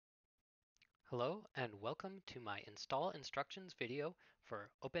Hello and welcome to my install instructions video for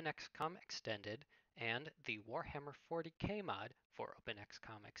OpenXcom Extended and the Warhammer 40k mod for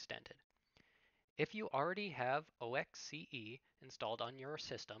OpenXcom Extended. If you already have OXCE installed on your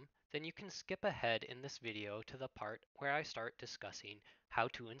system, then you can skip ahead in this video to the part where I start discussing how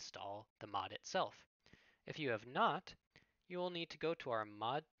to install the mod itself. If you have not, you will need to go to our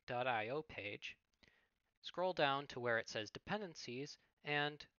mod.io page, scroll down to where it says Dependencies,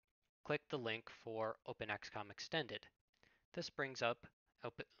 and click the link for OpenXcom Extended. This brings up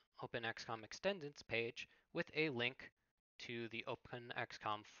OpenXcom Extended's page with a link to the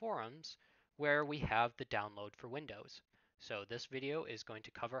OpenXcom forums where we have the download for Windows. So this video is going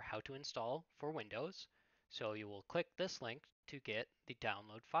to cover how to install for Windows. So you will click this link to get the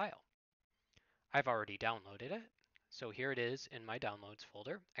download file. I've already downloaded it. So here it is in my downloads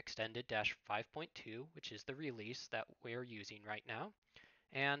folder, extended-5.2, which is the release that we're using right now,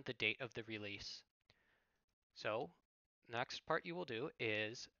 and the date of the release. So next part you will do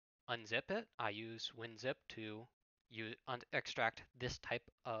is unzip it. I use WinZip to extract this type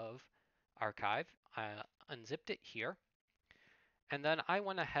of archive. I unzipped it here. And then I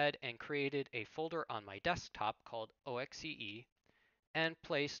went ahead and created a folder on my desktop called OXCE and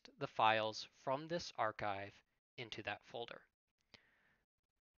placed the files from this archive into that folder.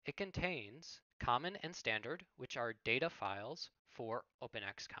 It contains common and standard, which are data files for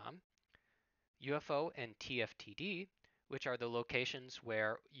OpenXcom, UFO and TFTD, which are the locations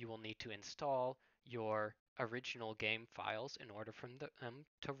where you will need to install your original game files in order for them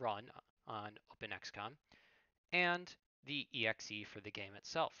to run on OpenXcom, and the EXE for the game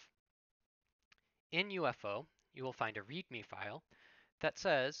itself. In UFO, you will find a README file that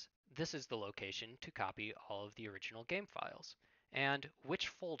says this is the location to copy all of the original game files, and which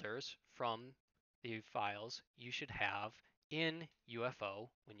folders from the files you should have in UFO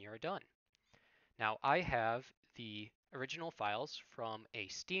when you're done. Now I have the original files from a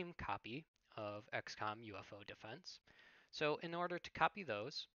Steam copy of XCOM UFO Defense. So in order to copy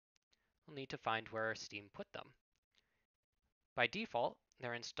those, we'll need to find where Steam put them. By default,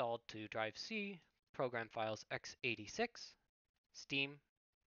 they're installed to drive C, program files x86, Steam,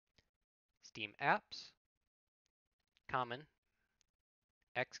 Steam Apps, Common,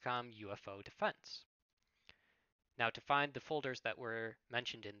 XCOM UFO Defense. Now to find the folders that were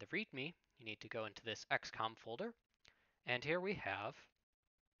mentioned in the README, you need to go into this XCOM folder, and here we have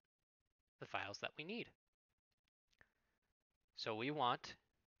the files that we need. So we want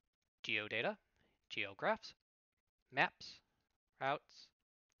geodata, geographs, maps, routes.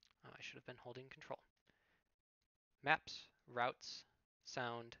 Oh, I should have been holding control. Maps, routes,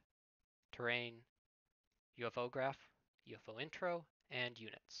 sound, terrain, UFO graph, UFO intro, and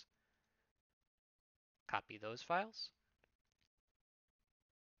units. Copy those files,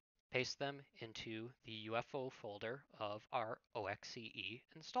 paste them into the UFO folder of our OXCE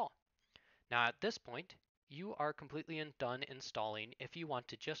install. Now at this point, you are completely done installing if you want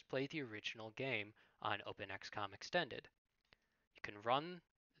to just play the original game on OpenXcom Extended. You can run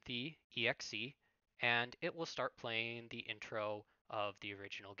the EXE and it will start playing the intro of the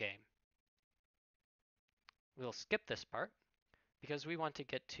original game. We'll skip this part because we want to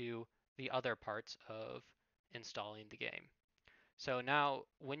get to the other parts of installing the game. So now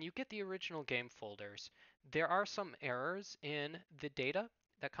when you get the original game folders, there are some errors in the data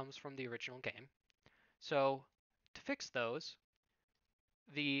that comes from the original game. So to fix those,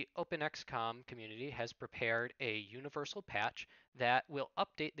 the OpenXcom community has prepared a universal patch that will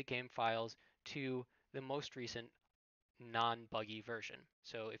update the game files to the most recent non-buggy version.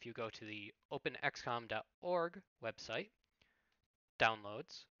 So if you go to the openxcom.org website,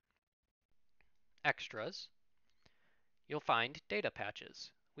 downloads, extras, you'll find data patches.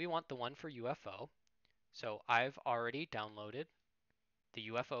 We want the one for UFO. So I've already downloaded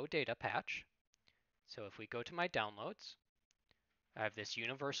the UFO data patch. So if we go to my downloads, I have this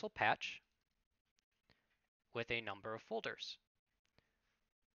universal patch with a number of folders.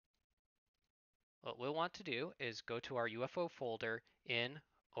 What we'll want to do is go to our UFO folder in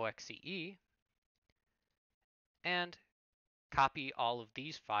OXCE and copy all of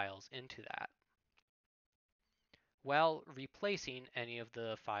these files into that, while replacing any of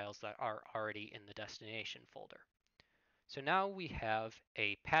the files that are already in the destination folder. So now we have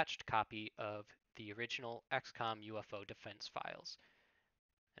a patched copy of the original XCOM UFO Defense files,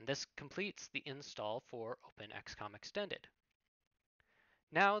 and this completes the install for OpenXcom Extended.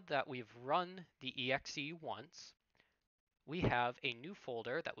 Now that we've run the EXE once, we have a new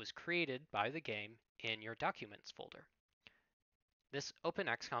folder that was created by the game in your Documents folder. This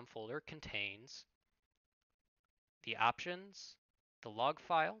OpenXcom folder contains the options, the log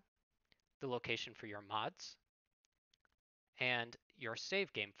file, the location for your mods, and your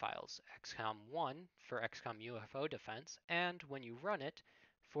save game files, XCOM1 for XCOM UFO Defense, and when you run it,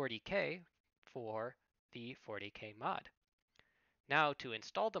 40k for the 40k mod. Now to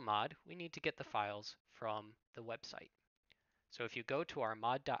install the mod, we need to get the files from the website. So if you go to our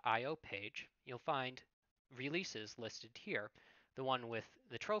mod.io page, you'll find releases listed here, the one with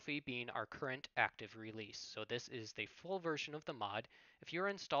the trophy being our current active release. So this is the full version of the mod. If you're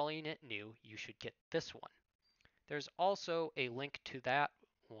installing it new, you should get this one. There's also a link to that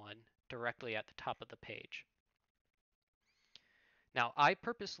one directly at the top of the page. Now, I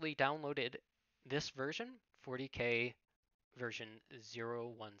purposely downloaded this version, 40k version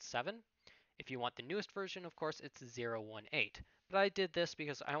 017. If you want the newest version, of course, it's 018. But I did this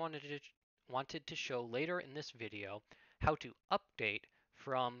because I wanted to show later in this video how to update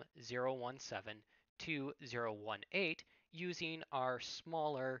from 017 to 018 using our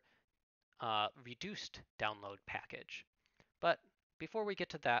smaller reduced download package. But before we get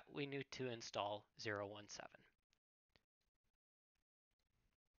to that, we need to install 017.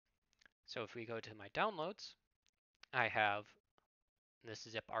 So if we go to my downloads, I have this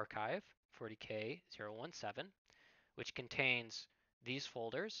zip archive 40k017, which contains these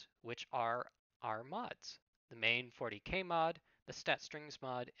folders, which are our mods. The main 40k mod, the stat strings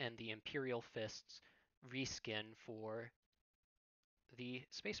mod, and the Imperial Fists reskin for the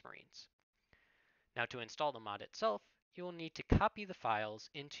Space Marines. Now to install the mod itself, you will need to copy the files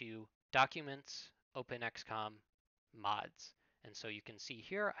into Documents, OpenXcom, Mods. And so you can see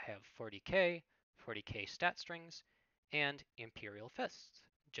here I have 40k, 40k stat strings, and Imperial Fists,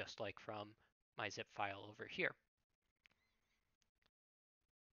 just like from my zip file over here.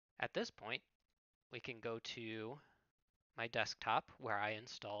 At this point, we can go to my desktop where I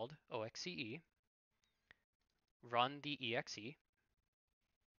installed OXCE, run the exe,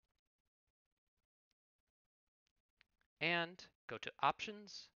 and go to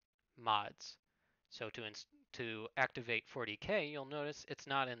Options, Mods. So to activate 40k, you'll notice it's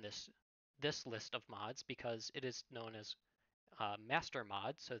not in this list of mods because it is known as master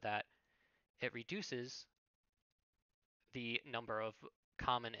mod, so that it reduces the number of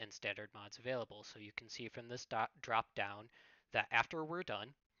common and standard mods available. So you can see from this drop down that after we're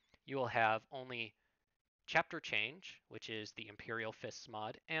done, you will have only Chapter Change, which is the Imperial Fists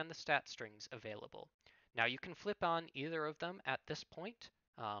mod, and the stat strings available. Now you can flip on either of them at this point.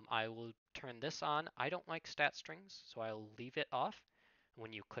 I will turn this on. I don't like stat strings, so I'll leave it off.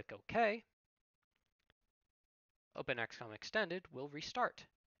 When you click OK, OpenXcom Extended will restart,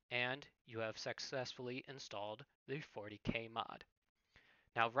 and you have successfully installed the 40k mod.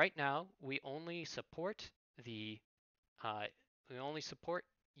 Now, right now, we only support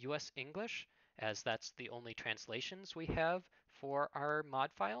US English, as that's the only translations we have for our mod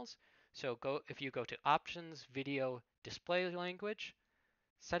files. So if you go to Options, Video, Display Language,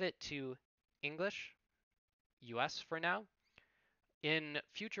 set it to English, US for now. In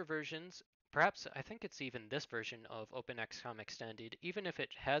future versions, perhaps I think it's even this version of OpenXcom Extended, even if it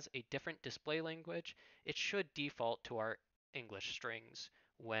has a different display language, it should default to our English strings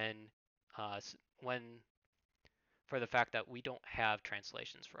when for the fact that we don't have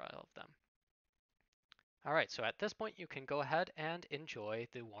translations for all of them. All right, so at this point, you can go ahead and enjoy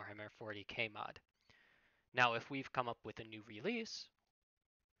the Warhammer 40k mod. Now, if we've come up with a new release,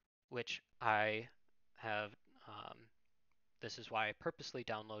 which I have, this is why I purposely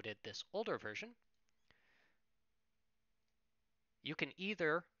downloaded this older version, you can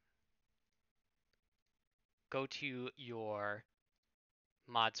either go to your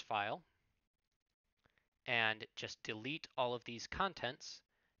mods file and just delete all of these contents,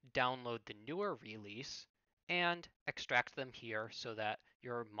 download the newer release, and extract them here so that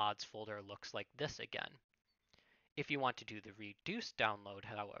your mods folder looks like this again. If you want to do the reduced download,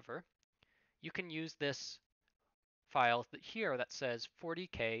 however, you can use this file here that says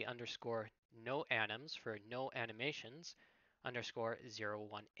 40k underscore no anims for no animations underscore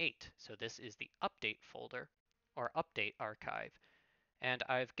 018. So this is the update folder or update archive. And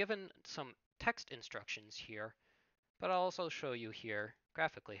I've given some text instructions here, but I'll also show you here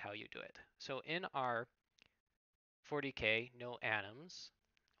graphically how you do it. So in our 40k no anims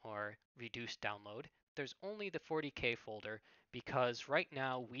or reduced download, there's only the 40k folder because right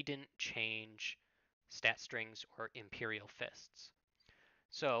now we didn't change stat strings or Imperial Fists.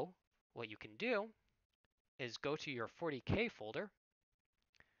 So what you can do is go to your 40k folder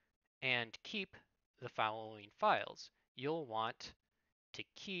and keep the following files. You'll want to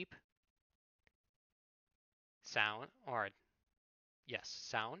keep sound.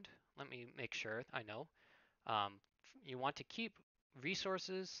 Let me make sure I know. You want to keep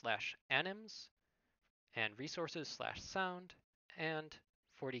resources/anims and resources/sound and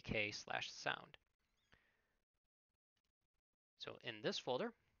 40k/sound. So in this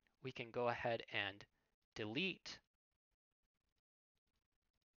folder, we can go ahead and delete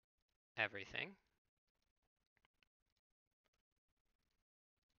everything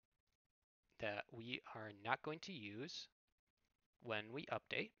that we are not going to use when we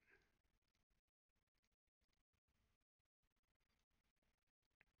update.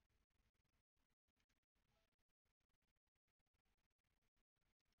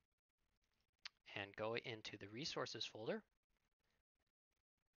 And go into the resources folder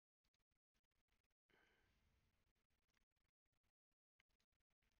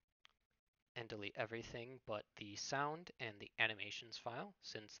and delete everything but the sound and the animations file,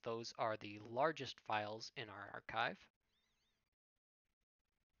 since those are the largest files in our archive.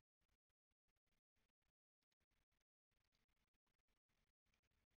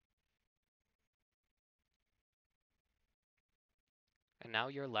 And now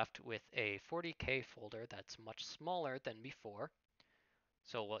you're left with a 40k folder that's much smaller than before.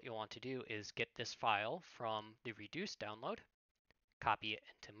 So what you'll want to do is get this file from the reduced download, copy it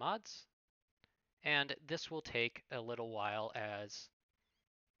into mods, and this will take a little while as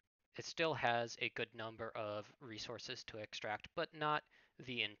it still has a good number of resources to extract, but not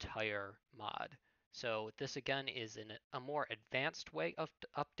the entire mod. So this again is a more advanced way of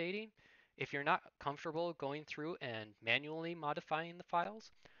updating. If you're not comfortable going through and manually modifying the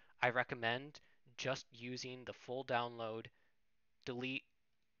files, I recommend just using the full download, delete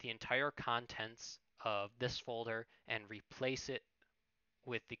the entire contents of this folder, and replace it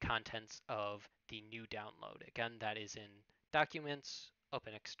with the contents of the new download. Again, that is in Documents,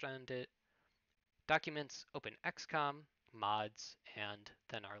 OpenXcom, Mods, and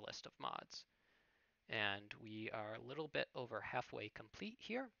then our list of mods. And we are a little bit over halfway complete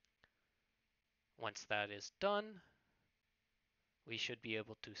here. Once that is done, we should be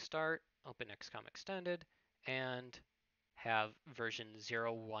able to start OpenXcom Extended and have version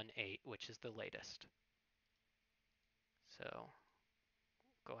 0.18, which is the latest. So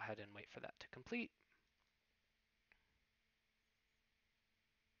go ahead and wait for that to complete.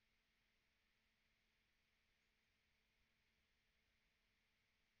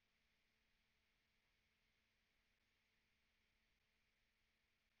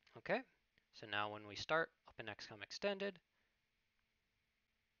 Okay, so now when we start OpenXcom Extended,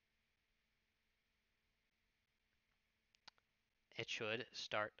 it should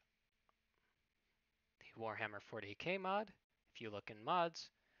start the Warhammer 40k mod. If you look in mods,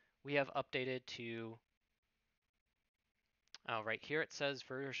 we have updated to, right here it says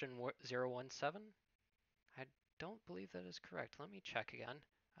version 0.17. I don't believe that is correct. Let me check again.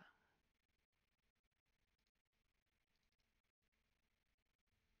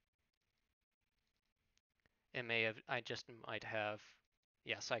 It may have, I just might have,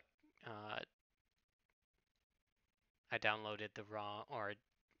 yes, I downloaded the wrong, or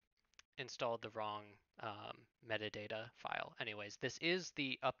installed the wrong metadata file. Anyways, this is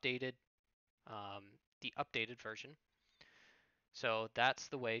the updated version. So that's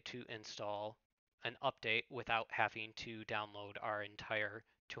the way to install an update without having to download our entire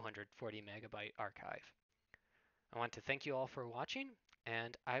 240 megabyte archive. I want to thank you all for watching,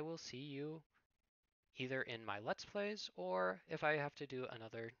 and I will see you either in my Let's Plays or if I have to do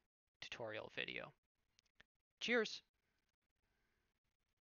another tutorial video. Cheers!